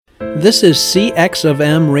This is CX of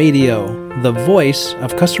M Radio, the voice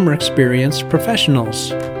of customer experience professionals.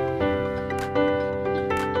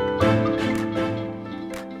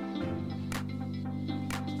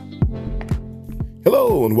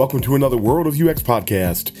 Hello, and welcome to another World of UX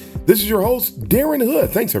podcast. This is your host, Darren Hood.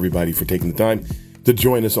 Thanks, everybody, for taking the time to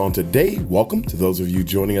join us on today. Welcome to those of you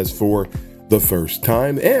joining us for the first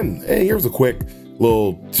time. And hey, here's a quick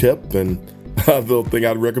little tip and a little thing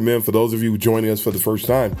I'd recommend for those of you joining us for the first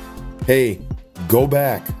time. Hey, go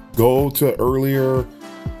back, go to earlier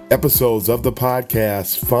episodes of the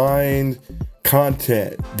podcast, find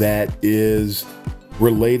content that is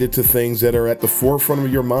related to things that are at the forefront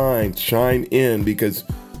of your mind. Chime in, because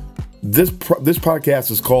this podcast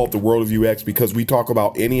is called The World of UX because we talk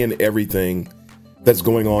about any and everything that's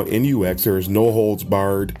going on in UX. There is no holds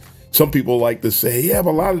barred. Some people like to say, yeah, but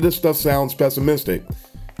a lot of this stuff sounds pessimistic.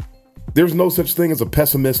 There's no such thing as a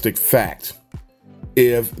pessimistic fact.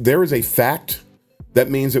 If there is a fact, that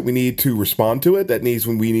means that we need to respond to it. That means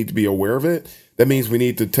when we need to be aware of it. That means we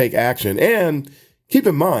need to take action. And keep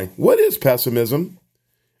in mind, what is pessimism?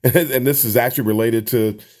 And this is actually related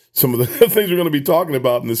to some of the things we're going to be talking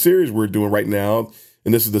about in the series we're doing right now.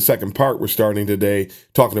 And this is the second part we're starting today,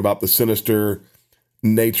 talking about the sinister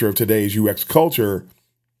nature of today's UX culture.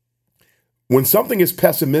 When something is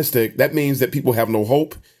pessimistic, that means that people have no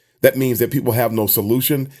hope. That means that people have no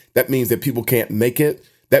solution. That means that people can't make it.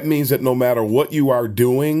 That means that no matter what you are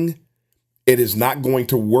doing, it is not going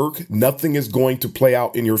to work. Nothing is going to play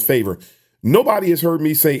out in your favor. Nobody has heard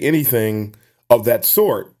me say anything of that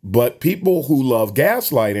sort, but people who love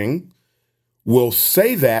gaslighting will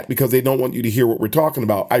say that because they don't want you to hear what we're talking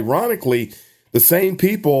about. Ironically, the same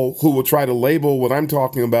people who will try to label what I'm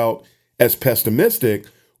talking about as pessimistic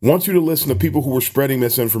want you to listen to people who are spreading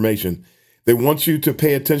misinformation. They want you to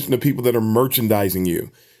pay attention to people that are merchandising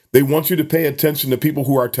you. They want you to pay attention to people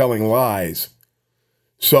who are telling lies.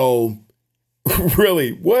 So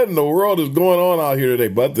really, what in the world is going on out here today?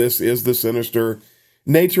 But this is the sinister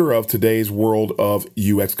nature of today's world of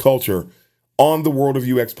UX culture. On the World of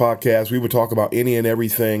UX podcast, we would talk about any and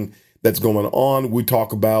everything that's going on. We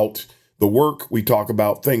talk about the work. We talk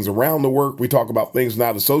about things around the work. We talk about things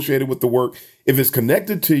not associated with the work. If it's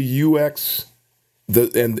connected to UX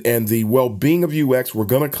and the well-being of UX, we're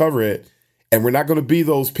going to cover it. And we're not going to be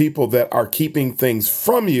those people that are keeping things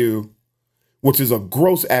from you, which is a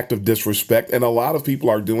gross act of disrespect. And a lot of people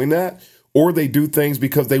are doing that, or they do things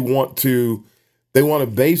because they want to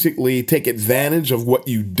basically take advantage of what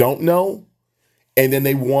you don't know. And then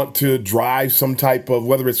they want to drive some type of,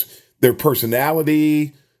 whether it's their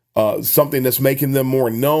personality, something that's making them more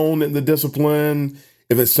known in the discipline.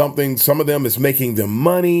 If it's something, some of them is making them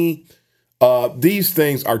money. These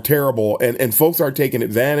things are terrible. And folks are taking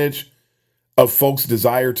advantage of folks'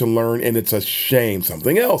 desire to learn. And it's a shame.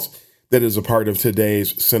 Something else that is a part of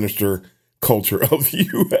today's sinister culture of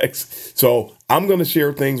UX. So I'm going to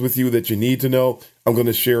share things with you that you need to know. I'm going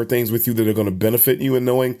to share things with you that are going to benefit you in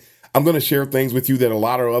knowing. I'm going to share things with you that a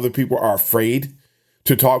lot of other people are afraid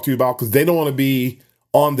to talk to you about because they don't want to be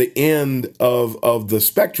on the end of the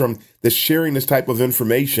spectrum that's sharing this type of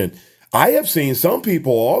information. I have seen some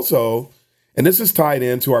people also, and this is tied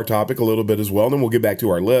into our topic a little bit as well, and then we'll get back to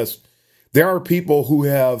our list. There are people who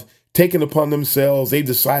have taken upon themselves, they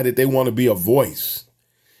decided they want to be a voice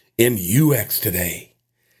in UX today.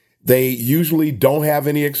 They usually don't have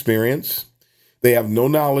any experience. They have no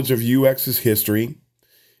knowledge of UX's history.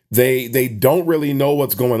 They don't really know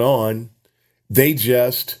what's going on. They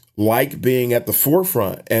just like being at the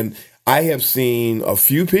forefront. And I have seen a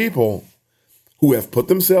few people who have put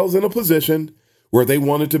themselves in a position where they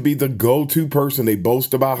wanted to be the go-to person. They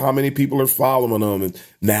boast about how many people are following them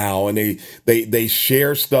now, and they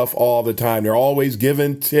share stuff all the time. They're always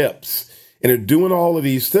giving tips, and they're doing all of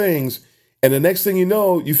these things. And the next thing you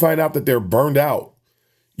know, you find out that they're burned out.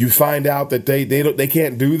 You find out that they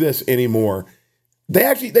can't do this anymore.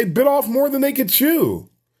 They bit off more than they could chew.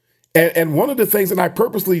 And one of the things, and I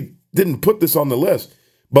purposely didn't put this on the list,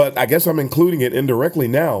 but I guess I'm including it indirectly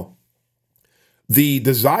now. The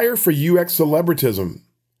desire for UX celebritism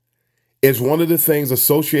is one of the things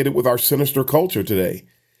associated with our sinister culture today.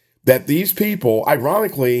 That these people,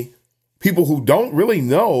 ironically, people who don't really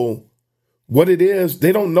know what it is,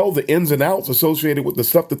 they don't know the ins and outs associated with the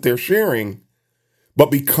stuff that they're sharing.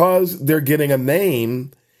 But because they're getting a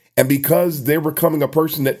name and because they're becoming a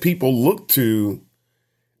person that people look to,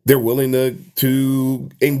 they're willing to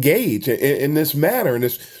engage in this manner. And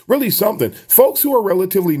it's really something. Folks who are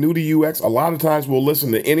relatively new to UX, a lot of times will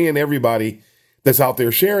listen to any and everybody that's out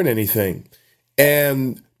there sharing anything.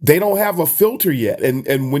 And they don't have a filter yet.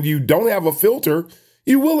 And when you don't have a filter,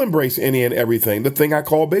 you will embrace any and everything, the thing I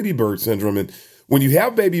call baby bird syndrome. And when you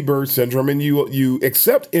have baby bird syndrome and you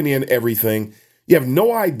accept any and everything, you have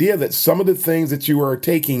no idea that some of the things that you are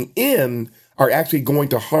taking in are actually going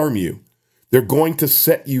to harm you. They're going to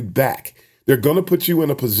set you back. They're going to put you in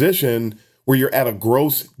a position where you're at a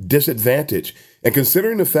gross disadvantage. And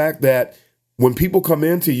considering the fact that when people come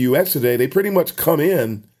into UX today, they pretty much come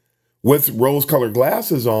in with rose-colored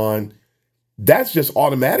glasses on, that's just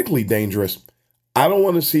automatically dangerous. I don't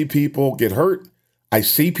want to see people get hurt. I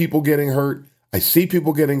see people getting hurt. I see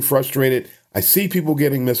people getting frustrated. I see people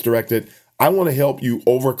getting misdirected. I want to help you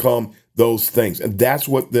overcome those things. And that's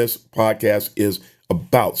what this podcast is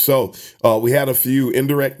about. So we had a few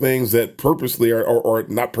indirect things that purposely or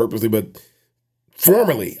not purposely, but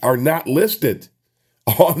formally are not listed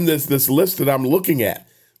on this list that I'm looking at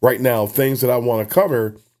right now, things that I want to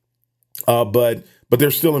cover, but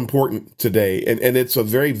they're still important today. And it's a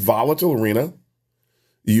very volatile arena,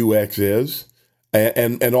 UX is.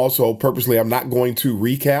 And also purposely, I'm not going to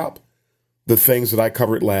recap the things that I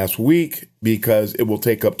covered last week because it will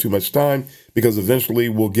take up too much time, because eventually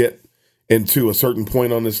we'll get into a certain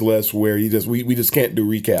point on this list where we just can't do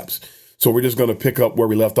recaps. So we're just going to pick up where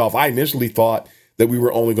we left off. I initially thought that we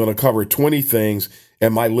were only going to cover 20 things,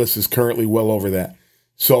 and my list is currently well over that.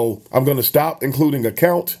 So I'm going to stop including a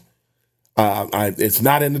count. It's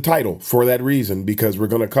not in the title for that reason, because we're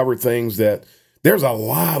going to cover things that there's a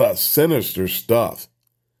lot of sinister stuff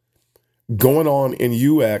going on in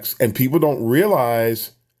UX, and people don't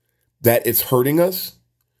realize that it's hurting us.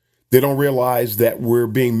 They don't realize that we're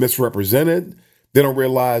being misrepresented. They don't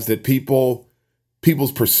realize that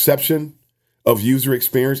people's perception of user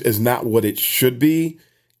experience is not what it should be.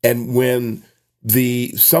 And when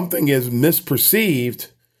something is misperceived,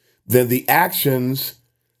 then the actions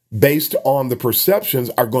based on the perceptions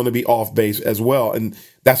are going to be off base as well. And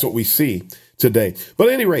that's what we see today. But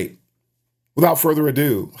at any rate, without further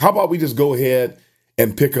ado, how about we just go ahead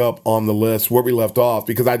and pick up on the list where we left off,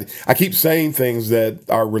 because I keep saying things that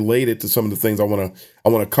are related to some of the things I want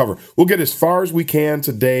to cover. We'll get as far as we can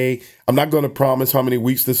today. I'm not going to promise how many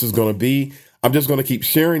weeks this is going to be. I'm just going to keep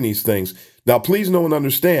sharing these things. Now, please know and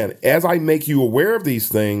understand, as I make you aware of these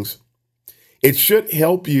things, it should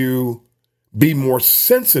help you be more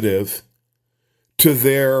sensitive to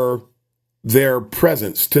their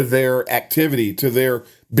presence, to their activity, to their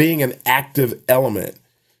being an active element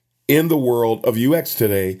in the world of UX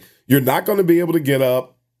today. You're not going to be able to get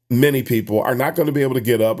up. Many people are not going to be able to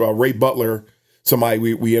get up. Ray Butler,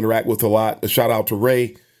 somebody we interact with a lot, a shout out to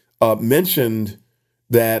Ray, mentioned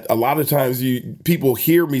that a lot of times people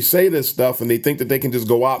hear me say this stuff and they think that they can just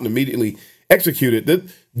go out and immediately execute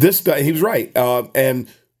it. This stuff, he was right. And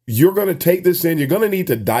you're going to take this in. You're going to need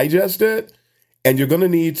to digest it, and you're going to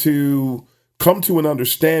need to come to an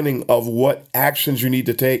understanding of what actions you need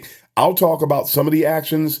to take. I'll talk about some of the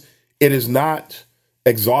actions. It is not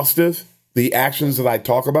exhaustive. The actions that I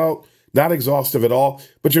talk about, not exhaustive at all,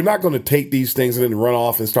 but you're not going to take these things and then run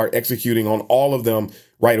off and start executing on all of them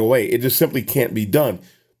right away. It just simply can't be done.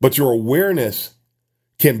 But your awareness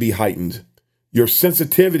can be heightened. Your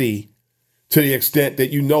sensitivity, to the extent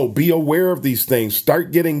that be aware of these things,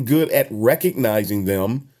 start getting good at recognizing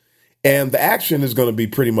them. And the action is going to be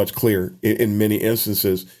pretty much clear in many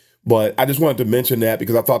instances. But I just wanted to mention that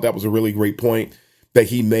because I thought that was a really great point that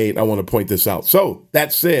he made. I want to point this out. So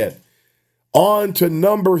that said, on to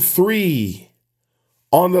number 3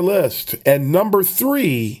 on the list. And number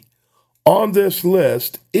 3 on this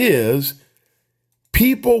list is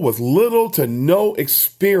people with little to no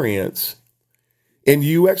experience in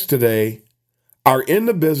UX today are in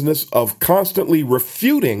the business of constantly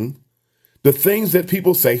refuting the things that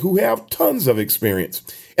people say who have tons of experience.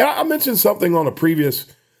 And I mentioned something on a previous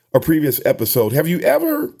episode. Have you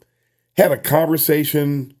ever had a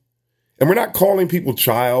conversation, and we're not calling people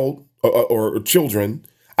child or children.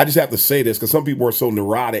 I just have to say this because some people are so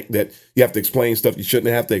neurotic that you have to explain stuff you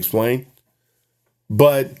shouldn't have to explain.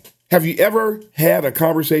 But have you ever had a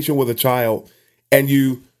conversation with a child and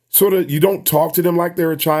you don't talk to them like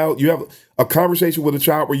they're a child? You have a conversation with a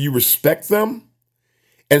child where you respect them.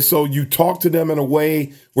 And so you talk to them in a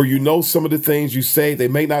way where some of the things you say, they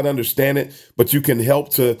may not understand it, but you can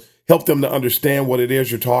help them to understand what it is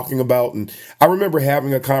you're talking about. And I remember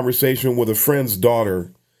having a conversation with a friend's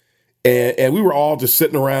daughter, and we were all just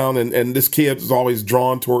sitting around, and this kid was always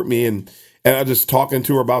drawn toward me, and I just talking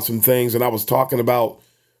to her about some things. And I just started talking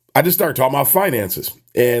about finances,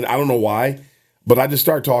 and I don't know why, but I just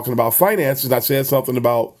started talking about finances. And I said something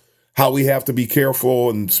about how we have to be careful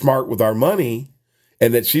and smart with our money,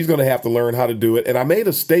 and that she's going to have to learn how to do it. And I made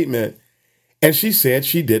a statement, and she said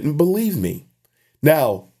she didn't believe me.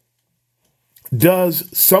 Now,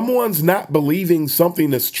 Does someone's not believing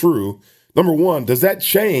something that's true, number one, does that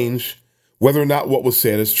change whether or not what was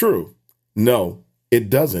said is true? No, it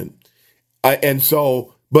doesn't.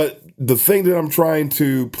 But the thing that I'm trying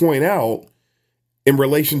to point out in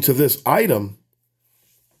relation to this item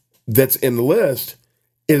that's in the list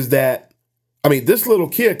is that, this little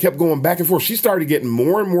kid kept going back and forth. She started getting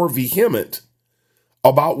more and more vehement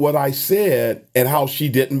about what I said and how she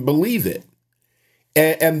didn't believe it.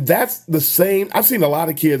 And that's the same. I've seen a lot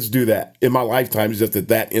of kids do that in my lifetime, just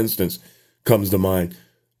that instance comes to mind,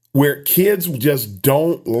 where kids just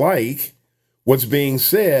don't like what's being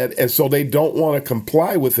said, and so they don't want to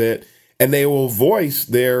comply with it, and they will voice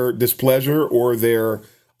their displeasure or their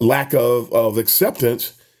lack of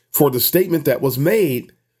acceptance for the statement that was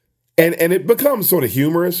made. And it becomes sort of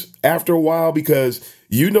humorous after a while because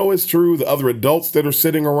it's true. The other adults that are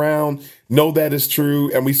sitting around know that it's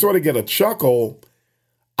true. And we sort of get a chuckle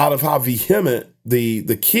out of how vehement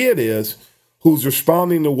the kid is who's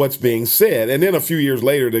responding to what's being said. And then a few years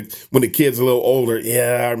later, when the kid's a little older,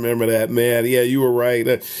 yeah, I remember that, man. Yeah, you were right.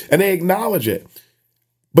 And they acknowledge it.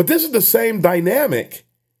 But this is the same dynamic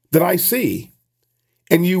that I see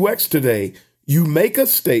in UX today. You make a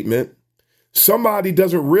statement. Somebody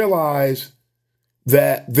doesn't realize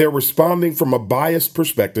that they're responding from a biased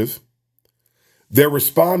perspective. They're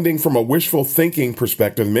responding from a wishful thinking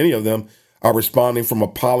perspective. Many of them are responding from a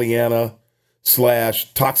Pollyanna /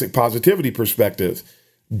 toxic positivity perspective.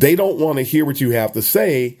 They don't want to hear what you have to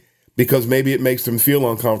say because maybe it makes them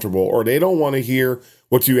feel uncomfortable, or they don't want to hear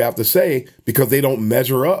what you have to say because they don't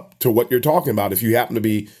measure up to what you're talking about. If you happen to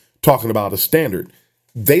be talking about a standard,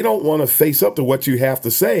 they don't want to face up to what you have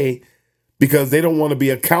to say because they don't want to be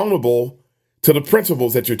accountable to the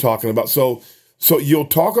principles that you're talking about. So you'll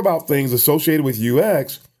talk about things associated with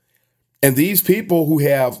UX, and these people who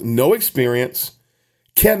have no experience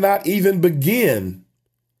cannot even begin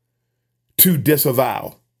to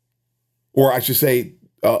disavow, or I should say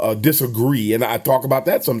disagree. And I talk about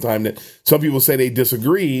that sometime, that some people say they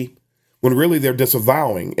disagree when really they're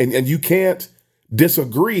disavowing. And you can't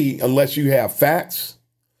disagree unless you have facts.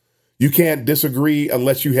 You can't disagree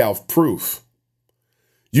unless you have proof.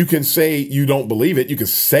 You can say you don't believe it. You can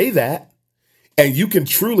say that, and you can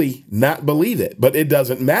truly not believe it. But it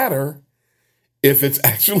doesn't matter if it's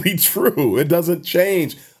actually true. It doesn't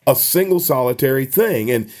change a single solitary thing.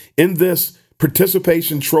 And in this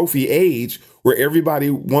participation trophy age, where everybody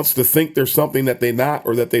wants to think there's something that they're not,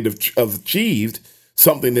 or that they've achieved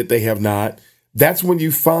something that they have not, that's when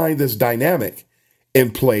you find this dynamic in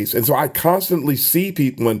place. And so I constantly see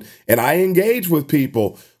people and I engage with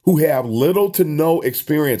people who have little to no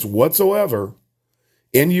experience whatsoever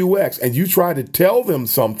in UX, and you try to tell them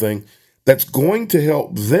something that's going to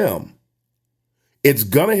help them. It's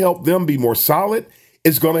going to help them be more solid.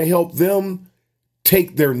 It's going to help them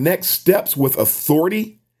take their next steps with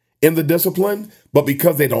authority in the discipline. But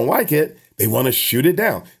because they don't like it, they want to shoot it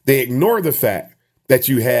down. They ignore the fact that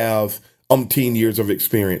you have umpteen years of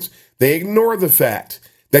experience. They ignore the fact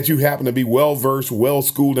that you happen to be well-versed,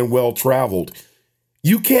 well-schooled, and well-traveled.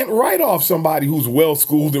 You can't write off somebody who's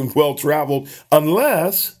well-schooled and well-traveled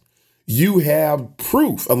unless you have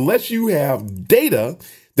proof, unless you have data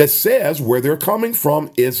that says where they're coming from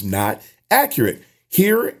is not accurate.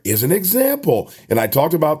 Here is an example. And I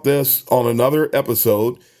talked about this on another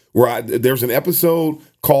episode where there's an episode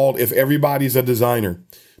called If Everybody's a Designer,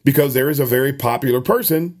 because there is a very popular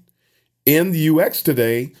person in the UX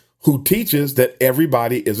today who teaches that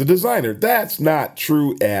everybody is a designer. That's not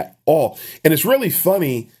true at all. And it's really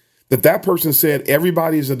funny that person said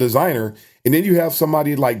everybody is a designer. And then you have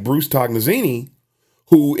somebody like Bruce Tognazzini,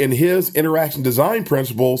 who in his interaction design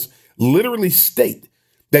principles literally state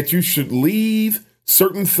that you should leave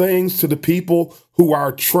certain things to the people who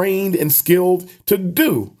are trained and skilled to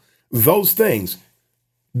do those things.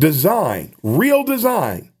 Design, real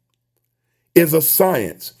design, is a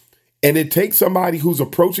science. And it takes somebody who's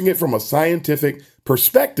approaching it from a scientific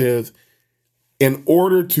perspective in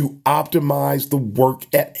order to optimize the work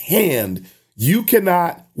at hand. You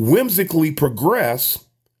cannot whimsically progress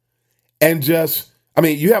and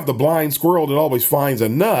you have the blind squirrel that always finds a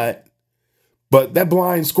nut, but that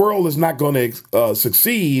blind squirrel is not going to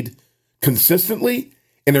succeed consistently,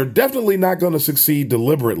 and they're definitely not going to succeed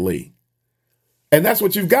deliberately. And that's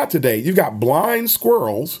what you've got today. You've got blind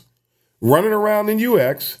squirrels running around in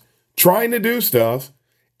UX, trying to do stuff,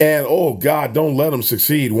 and oh God, don't let them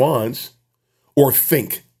succeed once or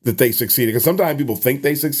think that they succeeded. Because sometimes people think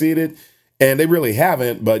they succeeded and they really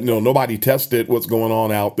haven't, but nobody tested what's going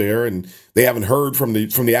on out there, and they haven't heard from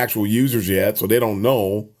the actual users yet, so they don't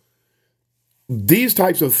know. these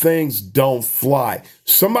types of things don't fly.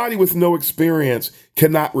 Somebody with no experience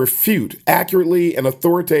cannot refute accurately and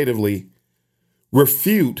authoritatively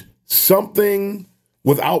refute something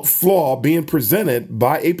without flaw being presented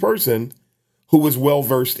by a person who is well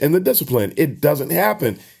versed in the discipline. It doesn't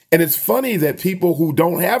happen. And it's funny that people who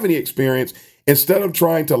don't have any experience, instead of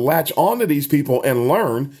trying to latch onto these people and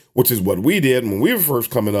learn, which is what we did when we were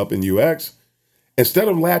first coming up in UX, instead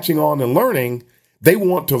of latching on and learning, they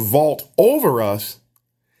want to vault over us.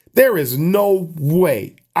 There is no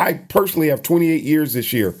way. I personally have 28 years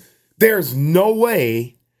this year. There's no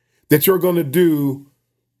way that you're going to do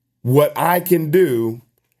what I can do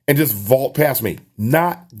and just vault past me.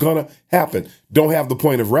 Not going to happen. Don't have the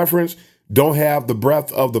point of reference. Don't have the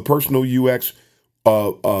breadth of the personal UX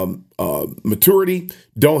maturity.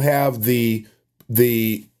 Don't have the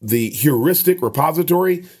heuristic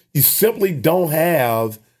repository. You simply don't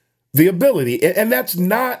have the ability. And that's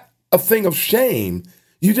not a thing of shame.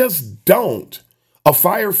 You just don't. A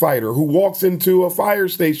firefighter who walks into a fire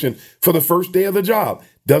station for the first day of the job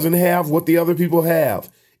doesn't have what the other people have.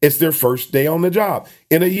 It's their first day on the job.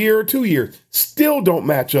 In a year or 2 years, still don't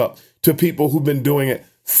match up to people who've been doing it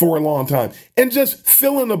for a long time. And just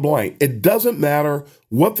fill in the blank. It doesn't matter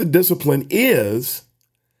what the discipline is,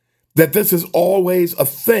 that this is always a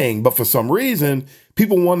thing. But for some reason,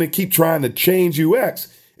 people want to keep trying to change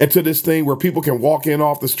UX into this thing where people can walk in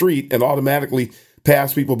off the street and automatically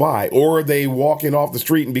pass people by. Or they walk in off the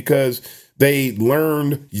street and because they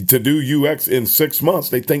learned to do UX in 6 months,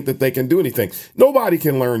 they think that they can do anything. Nobody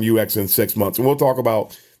can learn UX in 6 months. And we'll talk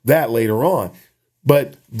about that later on.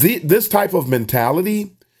 But this type of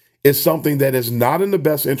mentality is something that is not in the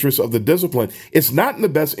best interest of the discipline. It's not in the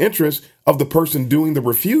best interest of the person doing the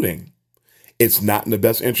refuting. It's not in the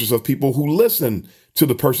best interest of people who listen to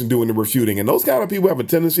the person doing the refuting. And those kind of people have a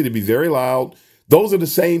tendency to be very loud. Those are the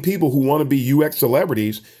same people who want to be UX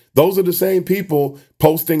celebrities. Those are the same people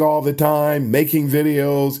posting all the time, making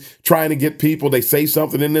videos, trying to get people. They say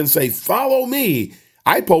something and then say, follow me.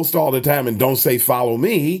 I post all the time and don't say follow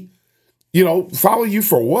me. You know, follow you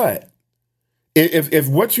for what? If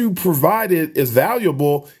what you provided is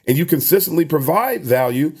valuable and you consistently provide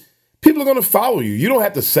value, people are going to follow you. You don't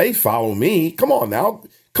have to say follow me. Come on now.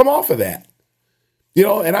 Come off of that. You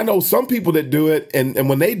know, and I know some people that do it, and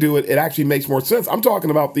when they do it, it actually makes more sense. I'm talking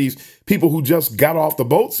about these people who just got off the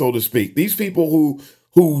boat, so to speak. These people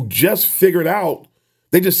who just figured out,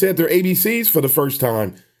 they just said their ABCs for the first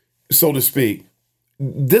time, so to speak.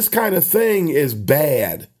 This kind of thing is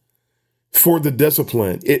bad for the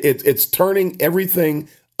discipline. It's turning everything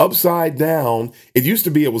upside down. It used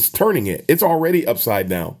to be it was turning it. It's already upside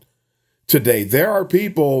down today. There are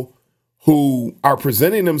people who are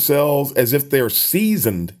presenting themselves as if they're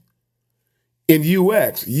seasoned in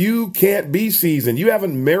UX. You can't be seasoned. You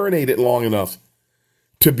haven't marinated long enough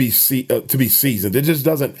to be seasoned. It just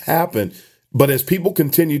doesn't happen. But as people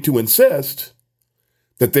continue to insist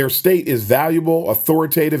that their state is valuable,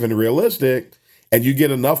 authoritative, and realistic, and you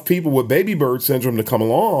get enough people with baby bird syndrome to come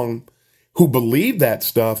along who believe that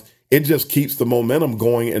stuff, it just keeps the momentum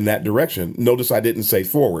going in that direction. Notice I didn't say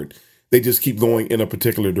forward. They just keep going in a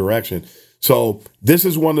particular direction. So this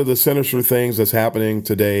is one of the sinister things that's happening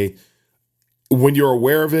today. When you're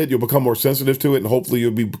aware of it, you'll become more sensitive to it, and hopefully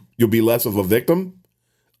you'll be less of a victim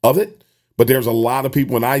of it. But there's a lot of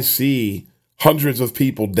people, and I see hundreds of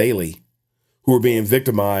people daily who are being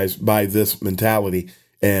victimized by this mentality,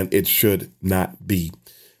 and it should not be.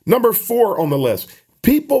 Number 4 on the list,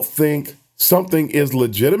 people think something is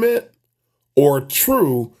legitimate or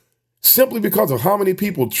true simply because of how many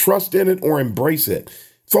people trust in it or embrace it.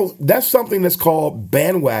 So that's something that's called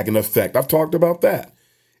bandwagon effect. I've talked about that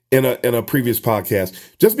in a previous podcast.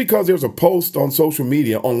 Just because there's a post on social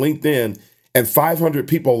media, on LinkedIn, and 500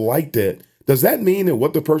 people liked it, does that mean that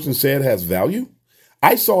what the person said has value?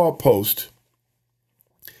 I saw a post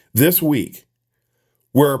this week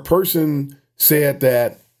where a person said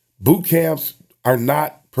that boot camps are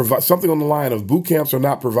not something on the line of boot camps are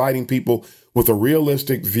not providing people with a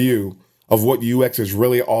realistic view of what UX is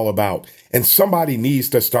really all about. And somebody needs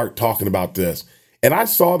to start talking about this. And I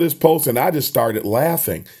saw this post and I just started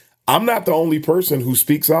laughing. I'm not the only person who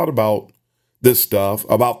speaks out about this stuff,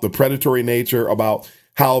 about the predatory nature, about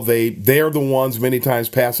how they're the ones many times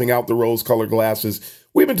passing out the rose-colored glasses.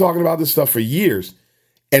 We've been talking about this stuff for years.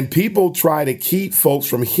 And people try to keep folks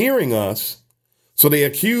from hearing us. So they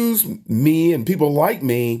accuse me and people like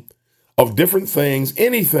me of different things,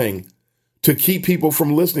 anything, to keep people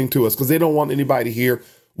from listening to us because they don't want anybody to hear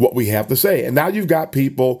what we have to say. And now you've got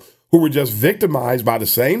people who were just victimized by the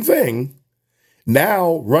same thing,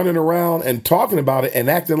 now running around and talking about it and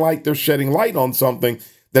acting like they're shedding light on something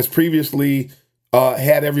that's previously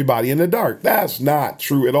had everybody in the dark. That's not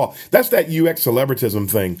true at all. That's that UX celebritism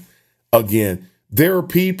thing. Again, there are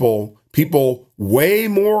people way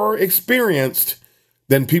more experienced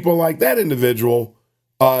than people like that individual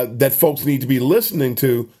that folks need to be listening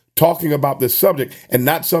to talking about this subject, and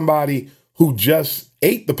not somebody who just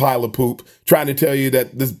ate the pile of poop trying to tell you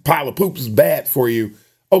that this pile of poop is bad for you.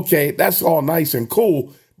 Okay, that's all nice and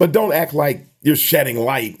cool, but don't act like you're shedding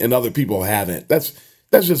light and other people haven't. That's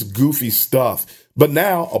just goofy stuff. But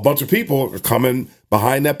now a bunch of people are coming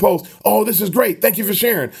behind that post. Oh, this is great. Thank you for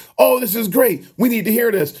sharing. Oh, this is great. We need to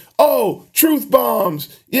hear this. Oh, truth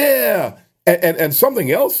bombs. Yeah. And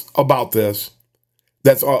something else about this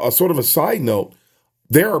that's a sort of a side note.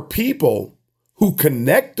 There are people who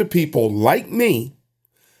connect to people like me,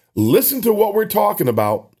 listen to what we're talking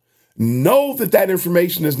about, know that that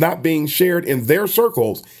information is not being shared in their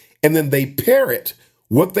circles, and then they parrot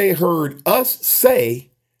what they heard us say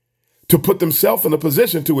to put themselves in a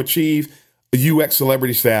position to achieve UX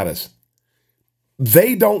celebrity status.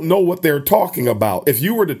 They don't know what they're talking about. If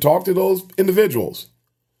you were to talk to those individuals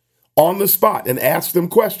on the spot and ask them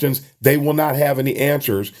questions, they will not have any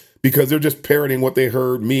answers because they're just parroting what they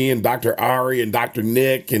heard me and Dr. Ari and Dr.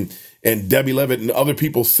 Nick and Debbie Levitt and other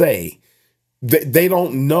people say. They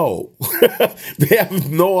don't know. They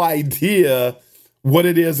have no idea what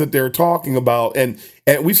it is that they're talking about. And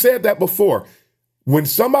we said that before. When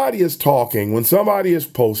somebody is talking, when somebody is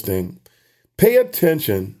posting, pay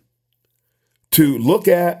attention to look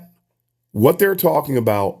at what they're talking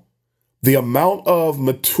about, the amount of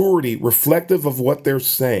maturity reflective of what they're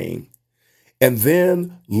saying, and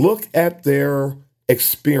then look at their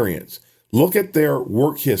experience. Look at their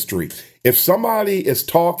work history. If somebody is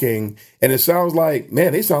talking and it sounds like,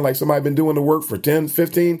 man, they sound like somebody been doing the work for 10,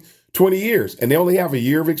 15, 20 years, and they only have a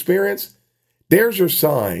year of experience, there's your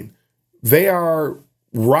sign. They are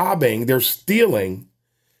robbing, they're stealing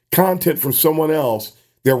content from someone else.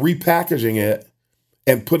 They're repackaging it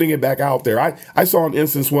and putting it back out there. I saw an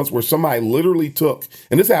instance once where somebody literally took,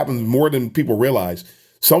 and this happens more than people realize,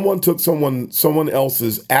 someone took someone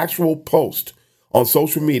else's actual post on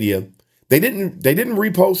social media. They didn't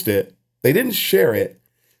repost it. They didn't share it.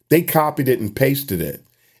 They copied it and pasted it.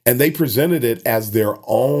 And they presented it as their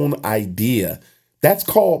own idea. That's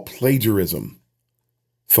called plagiarism,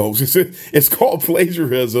 folks. It's called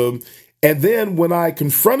plagiarism. And then when I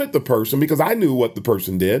confronted the person, because I knew what the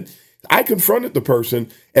person did, I confronted the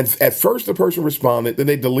person, and at first the person responded, then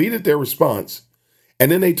they deleted their response,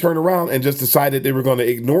 and then they turned around and just decided they were going to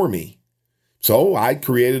ignore me. So I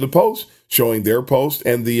created a post showing their post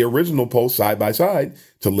and the original post side by side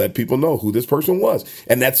to let people know who this person was.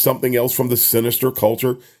 And that's something else from the sinister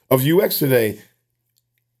culture of UX today.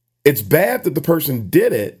 It's bad that the person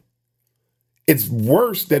did it. It's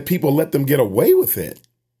worse that people let them get away with it.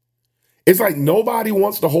 It's like nobody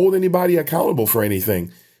wants to hold anybody accountable for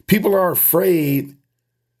anything. People are afraid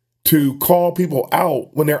to call people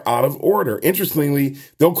out when they're out of order. Interestingly,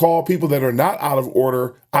 they'll call people that are not out of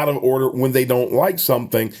order when they don't like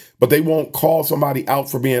something, but they won't call somebody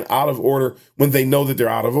out for being out of order when they know that they're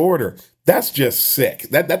out of order. That's just sick.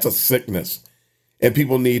 That's a sickness. And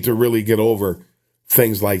people need to really get over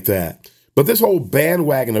things like that. But this whole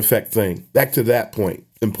bandwagon effect thing, back to that point,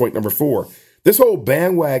 in point number 4, this whole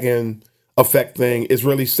bandwagon effect thing is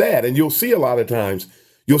really sad. And you'll see a lot of times,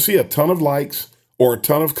 you'll see a ton of likes or a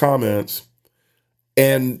ton of comments,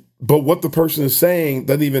 but what the person is saying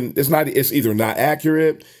it's either not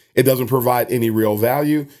accurate, it doesn't provide any real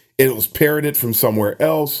value, it was parroted from somewhere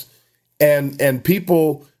else, and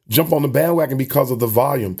people jump on the bandwagon because of the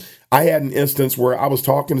volume. I had an instance where I was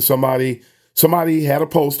talking to somebody had a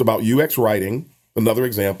post about UX writing, another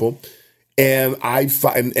example, and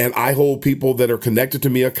I hold people that are connected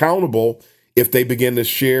to me accountable if they begin to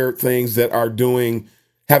share things that are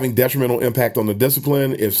having detrimental impact on the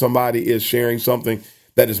discipline. If somebody is sharing something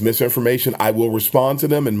that is misinformation, I will respond to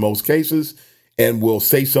them in most cases and will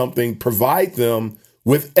say something, provide them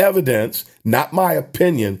with evidence, not my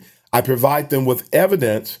opinion. I provide them with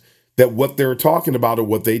evidence that what they're talking about or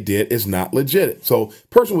what they did is not legit. So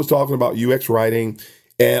person was talking about UX writing,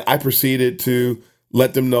 and I proceeded to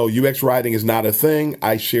let them know UX writing is not a thing.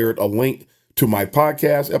 I shared a link to my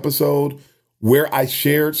podcast episode where I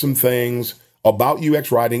shared some things about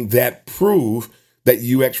UX writing that prove that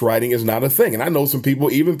UX writing is not a thing. And I know some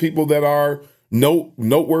people, even people that are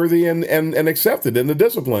noteworthy and accepted in the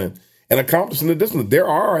discipline and accomplished in the discipline. There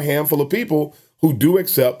are a handful of people who do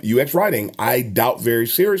accept UX writing. I doubt very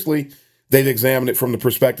seriously they've examined it from the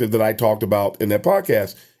perspective that I talked about in that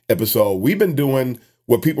podcast episode. We've been doing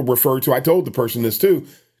what people refer to, I told the person this too,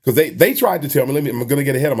 Because they tried to tell me, I'm going to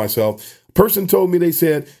get ahead of myself. A person told me, they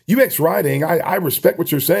said, UX writing, I respect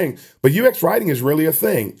what you're saying, but UX writing is really a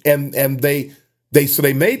thing. And they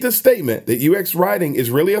made the statement that UX writing is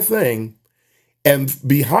really a thing. And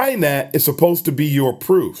behind that is supposed to be your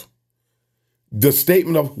proof. The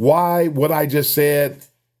statement of why what I just said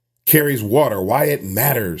carries water, why it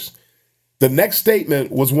matters. The next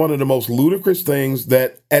statement was one of the most ludicrous things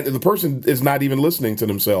and the person is not even listening to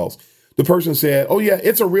themselves. The person said, oh yeah,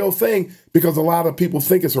 it's a real thing because a lot of people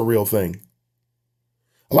think it's a real thing.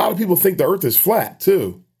 A lot of people think the earth is flat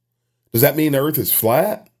too. Does that mean the earth is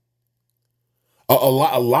flat? A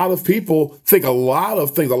lot of people think a lot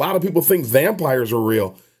of things. A lot of people think vampires are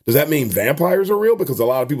real. Does that mean vampires are real because a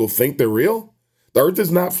lot of people think they're real? The earth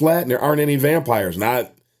is not flat and there aren't any vampires.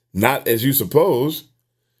 Not as you suppose.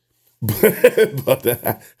 But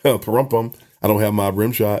parumpum. I don't have my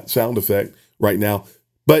rim shot sound effect right now.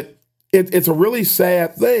 But it's a really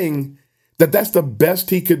sad thing that's the best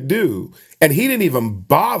he could do. And he didn't even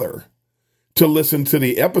bother to listen to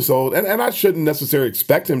the episode. And I shouldn't necessarily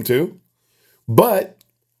expect him to. But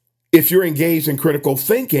if you're engaged in critical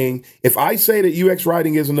thinking, if I say that UX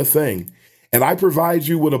writing isn't a thing, and I provide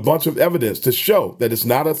you with a bunch of evidence to show that it's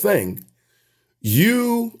not a thing,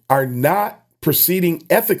 you are not proceeding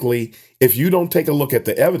ethically if you don't take a look at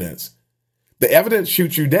the evidence. The evidence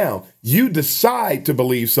shoots you down. You decide to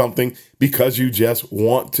believe something because you just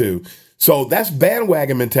want to. So that's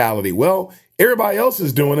bandwagon mentality. Well, everybody else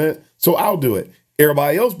is doing it, so I'll do it.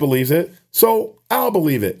 Everybody else believes it, so I'll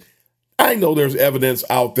believe it. I know there's evidence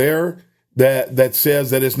out there that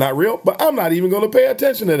says that it's not real, but I'm not even going to pay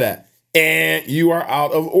attention to that. And you are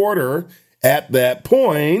out of order at that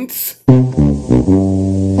point.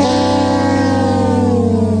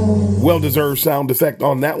 Well-deserved sound effect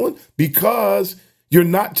on that one because you're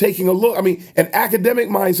not taking a look. I mean, an academic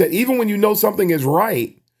mindset, even when you know something is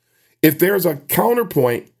right, if there's a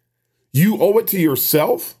counterpoint, you owe it to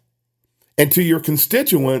yourself and to your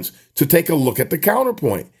constituents to take a look at the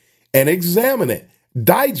counterpoint and examine it,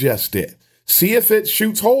 digest it, see if it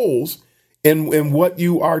shoots holes in what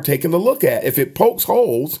you are taking a look at. If it pokes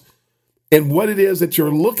holes in what it is that you're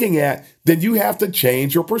looking at, then you have to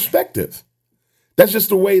change your perspective. That's just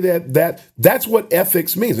the way that's what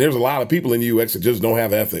ethics means. There's a lot of people in UX that just don't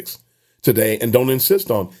have ethics today and don't insist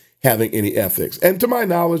on having any ethics. And to my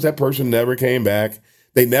knowledge, that person never came back.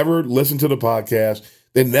 They never listened to the podcast.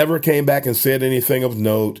 They never came back and said anything of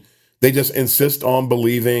note. They just insist on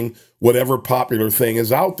believing whatever popular thing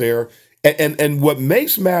is out there. And what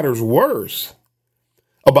makes matters worse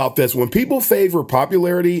about this, when people favor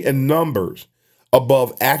popularity and numbers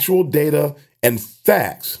above actual data and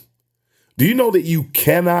facts, do you know that you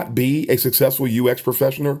cannot be a successful UX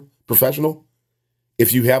professional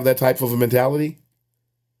if you have that type of a mentality?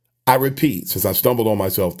 I repeat, since I stumbled on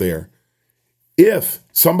myself there, if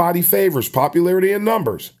somebody favors popularity and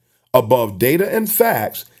numbers above data and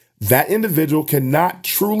facts, that individual cannot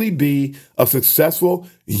truly be a successful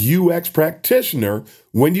UX practitioner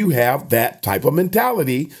when you have that type of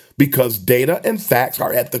mentality, because data and facts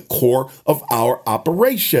are at the core of our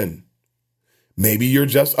operation. Maybe you're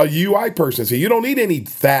just a UI person, so you don't need any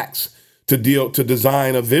facts to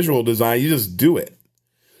design a visual design. You just do it.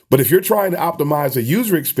 But if you're trying to optimize a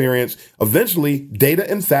user experience, eventually data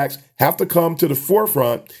and facts have to come to the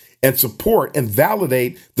forefront and support and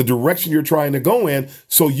validate the direction you're trying to go in,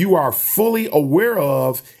 so you are fully aware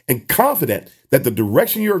of and confident that the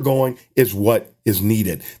direction you're going is what is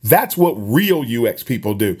needed. That's what real UX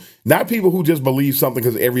people do, not people who just believe something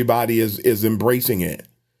because everybody is embracing it.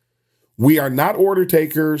 We are not order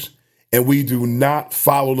takers, and we do not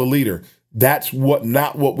follow the leader. That's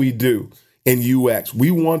not what we do in UX.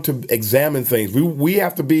 We want to examine things. We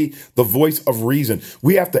have to be the voice of reason.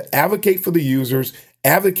 We have to advocate for the users,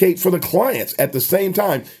 advocate for the clients at the same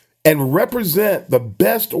time, and represent the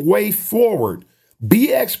best way forward.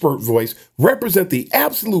 Be expert voice, represent the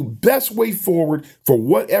absolute best way forward for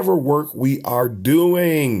whatever work we are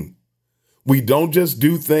doing. We don't just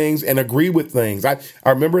do things and agree with things. I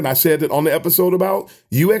remember, and I said it on the episode about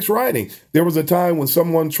UX writing. There was a time when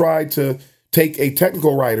someone tried to take a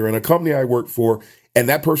technical writer in a company I worked for, and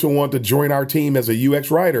that person wanted to join our team as a UX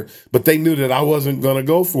writer, but they knew that I wasn't going to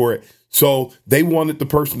go for it. So they wanted the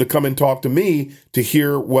person to come and talk to me to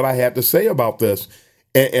hear what I had to say about this.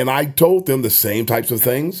 And I told them the same types of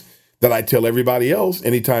things that I tell everybody else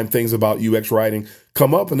anytime things about UX writing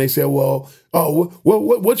come up. And they say,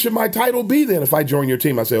 what should my title be then if I join your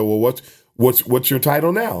team? I said, well, what's your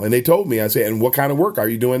title now? And they told me. I said, and what kind of work are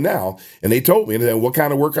you doing now? And they told me. And then, what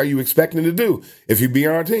kind of work are you expecting to do if you be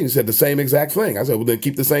on our team? He said the same exact thing. I said, well, then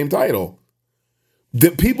keep the same title.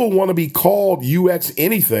 that people want to be called UX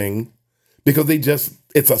anything because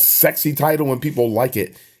it's a sexy title and people like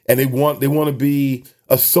it. And they want to be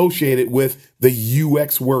associated with the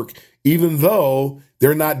UX work, even though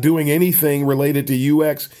they're not doing anything related to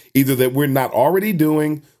UX, either that we're not already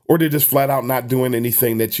doing, or they're just flat out not doing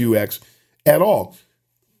anything that's UX at all.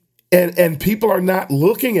 And people are not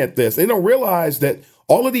looking at this. They don't realize that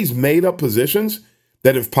all of these made up positions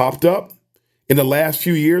that have popped up in the last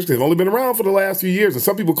few years, they've only been around for the last few years, and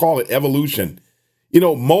some people call it evolution.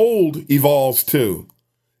 Mold evolves too.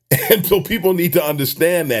 And so people need to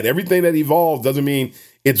understand that everything that evolves doesn't mean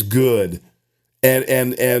it's good. And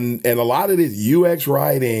a lot of this UX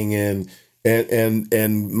writing and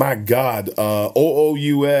my God,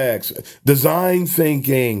 OOUX, design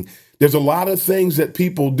thinking. There's a lot of things that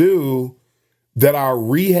people do that are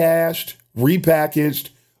rehashed, repackaged,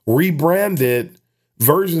 rebranded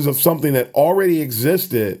versions of something that already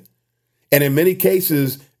existed, and in many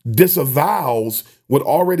cases disavows what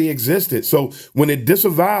already existed. So when it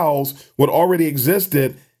disavows what already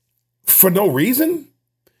existed for no reason,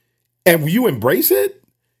 and you embrace it,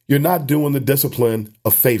 you're not doing the discipline a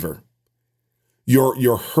favor.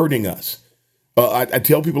 You're hurting us. I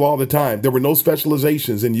tell people all the time, there were no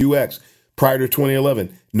specializations in UX prior to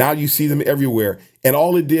 2011. Now you see them everywhere. And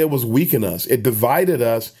all it did was weaken us. It divided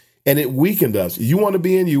us and it weakened us. You want to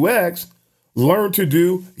be in UX, learn to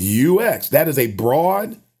do UX. That is a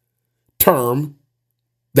broad term.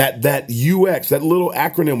 That UX, that little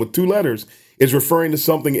acronym with 2 letters, is referring to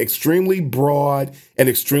something extremely broad and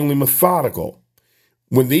extremely methodical.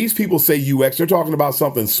 When these people say UX, they're talking about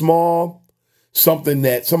something small, something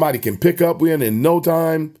that somebody can pick up in no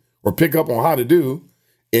time, or pick up on how to do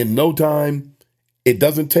in no time. It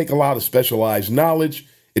doesn't take a lot of specialized knowledge.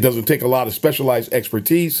 It doesn't take a lot of specialized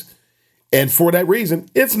expertise. And for that reason,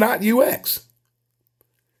 it's not UX.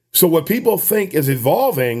 So what people think is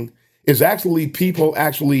evolving is actually people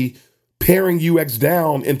actually paring UX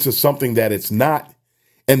down into something that it's not.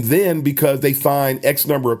 And then because they find X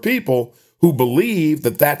number of people who believe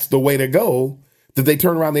that that's the way to go, that they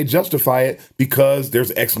turn around, they justify it because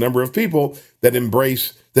there's X number of people that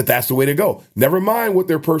embrace that that's the way to go. Never mind what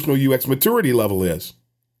their personal UX maturity level is.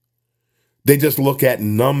 They just look at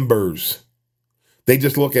numbers. They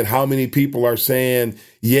just look at how many people are saying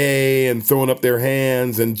yay and throwing up their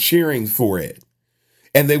hands and cheering for it.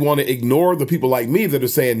 And they want to ignore the people like me that are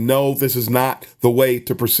saying, no, this is not the way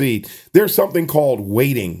to proceed. There's something called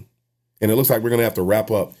waiting. And it looks like we're going to have to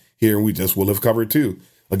wrap up here, and we just will have covered 2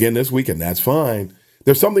 again this week, and that's fine.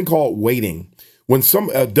 There's something called waiting. When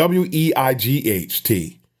WEIGHTING,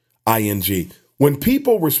 when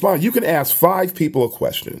people respond, you can ask 5 people a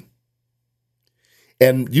question,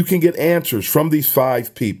 and you can get answers from these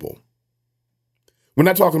 5 people. We're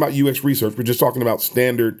not talking about UX research. We're just talking about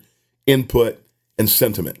standard input and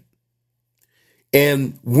sentiment.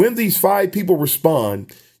 And when these 5 people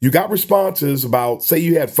respond, you got responses about, say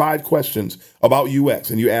you had 5 questions about UX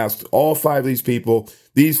and you asked all 5 of these people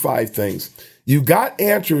these 5 things. You got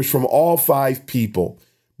answers from all 5 people,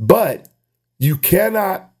 but you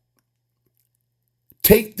cannot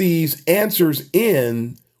take these answers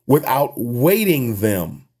in without weighting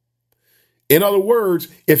them. In other words,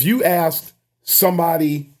 if you asked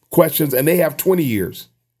somebody questions and they have 20 years,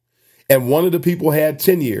 and one of the people had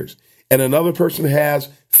 10 years, and another person has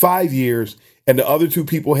 5 years, and the other 2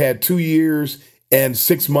 people had 2 years and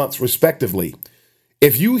 6 months, respectively.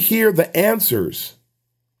 If you hear the answers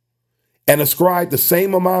and ascribe the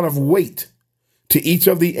same amount of weight to each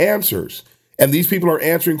of the answers, and these people are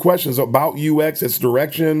answering questions about UX, its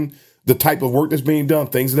direction, the type of work that's being done,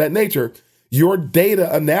 things of that nature, your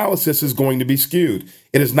data analysis is going to be skewed.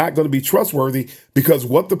 It is not going to be trustworthy because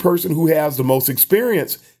what the person who has the most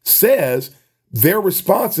experience says, their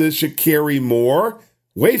responses should carry more,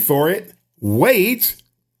 wait for it, weight,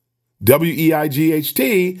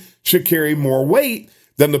 WEIGHT, should carry more weight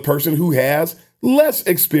than the person who has less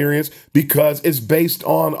experience because it's based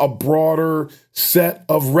on a broader set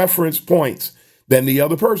of reference points than the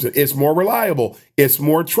other person. It's more reliable. It's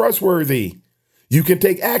more trustworthy. You can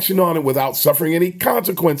take action on it without suffering any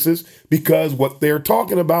consequences because what they're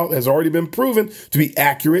talking about has already been proven to be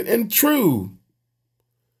accurate and true.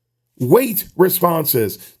 Weight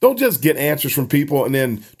responses. Don't just get answers from people and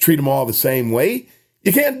then treat them all the same way.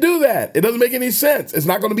 You can't do that. It doesn't make any sense. It's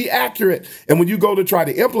not going to be accurate. And when you go to try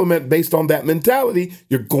to implement based on that mentality,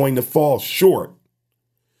 you're going to fall short.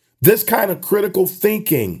 This kind of critical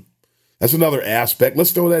thinking, that's another aspect.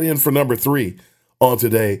 Let's throw that in for number 3 on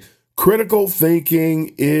today. Critical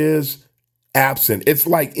thinking is absent. It's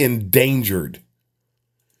like endangered.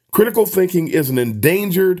 Critical thinking is an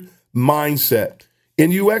endangered mindset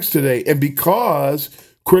in UX today. And because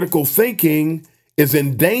critical thinking is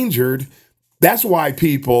endangered, that's why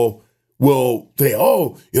people will say,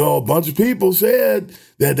 oh, a bunch of people said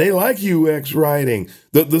that they like UX writing.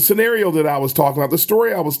 The scenario that I was talking about, the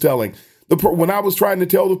story I was telling, when I was trying to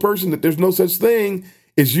tell the person that there's no such thing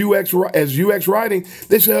as UX writing,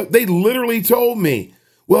 they literally told me,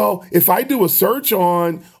 well, if I do a search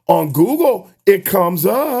on Google, it comes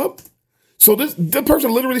up. So the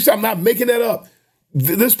person literally said, I'm not making that up.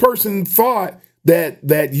 This person thought that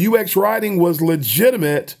UX writing was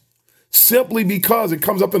legitimate simply because it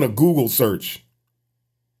comes up in a Google search.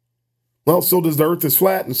 Well, so does the earth is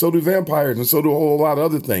flat, and so do vampires, and so do a whole lot of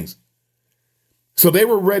other things. So they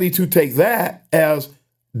were ready to take that as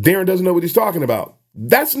Darren doesn't know what he's talking about.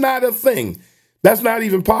 That's not a thing. That's not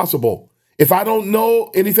even possible. If I don't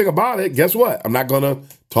know anything about it, guess what? I'm not going to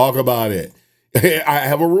talk about it. I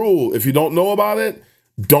have a rule. If you don't know about it,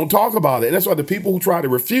 don't talk about it. And that's why the people who try to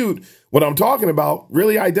refute what I'm talking about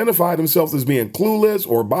really identify themselves as being clueless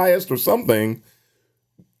or biased or something.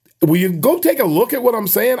 Will you go take a look at what I'm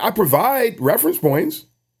saying? I provide reference points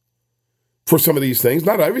for some of these things,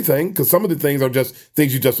 not everything, because some of the things are just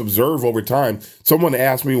things you just observe over time. Someone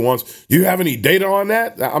asked me once, do you have any data on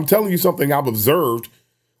that? I'm telling you something I've observed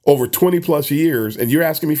over 20 plus years, and you're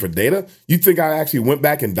asking me for data? You think I actually went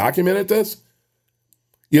back and documented this?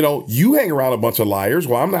 You hang around a bunch of liars.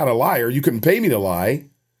 Well, I'm not a liar. You couldn't pay me to lie.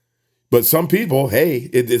 But some people, hey,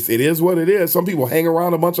 it is what it is. Some people hang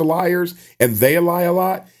around a bunch of liars and they lie a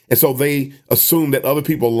lot. And so they assume that other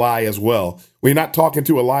people lie as well. Well, you're not talking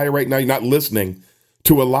to a liar right now. You're not listening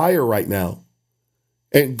to a liar right now.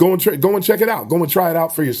 And go and check it out. Go and try it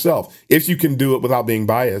out for yourself if you can do it without being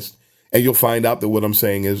biased. And you'll find out that what I'm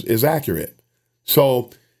saying is accurate. So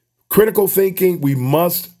critical thinking, we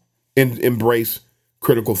must embrace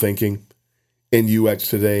critical thinking in UX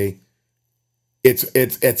today. It's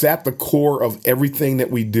at the core of everything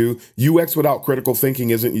that we do. UX without critical thinking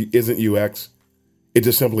isn't UX. It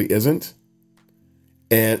just simply isn't.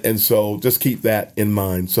 And so just keep that in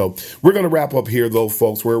mind. So we're going to wrap up here, though,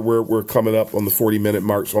 folks. We're coming up on the 40-minute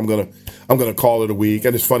mark, so I'm gonna call it a week.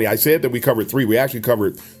 And it's funny, I said that we covered 3. We actually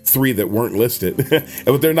covered 3 that weren't listed,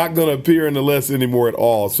 but they're not going to appear in the list anymore at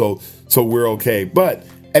all. So we're okay. But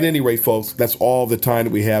at any rate, folks, that's all the time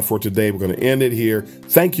that we have for today. We're going to end it here.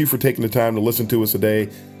 Thank you for taking the time to listen to us today.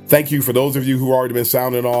 Thank you for those of you who already been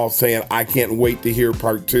sounding off saying, I can't wait to hear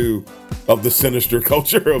part 2 of the sinister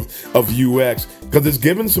culture of UX, because it's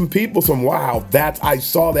given some people some, wow, I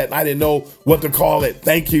saw that and I didn't know what to call it.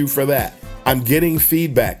 Thank you for that. I'm getting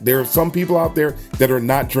feedback. There are some people out there that are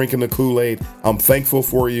not drinking the Kool-Aid. I'm thankful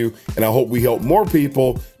for you, and I hope we help more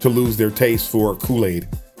people to lose their taste for Kool-Aid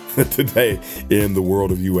today in the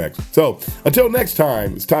world of UX. So until next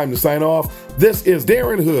time, it's time to sign off. This is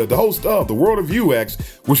Darren Hood, the host of the World of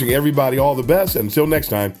UX, wishing everybody all the best. And until next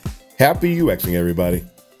time, happy UXing, everybody.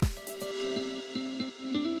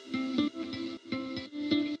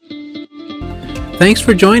 Thanks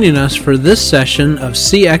for joining us for this session of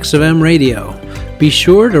CX of M Radio. Be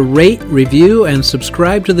sure to rate, review, and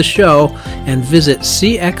subscribe to the show, and visit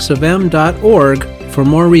cxofm.org for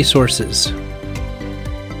more resources.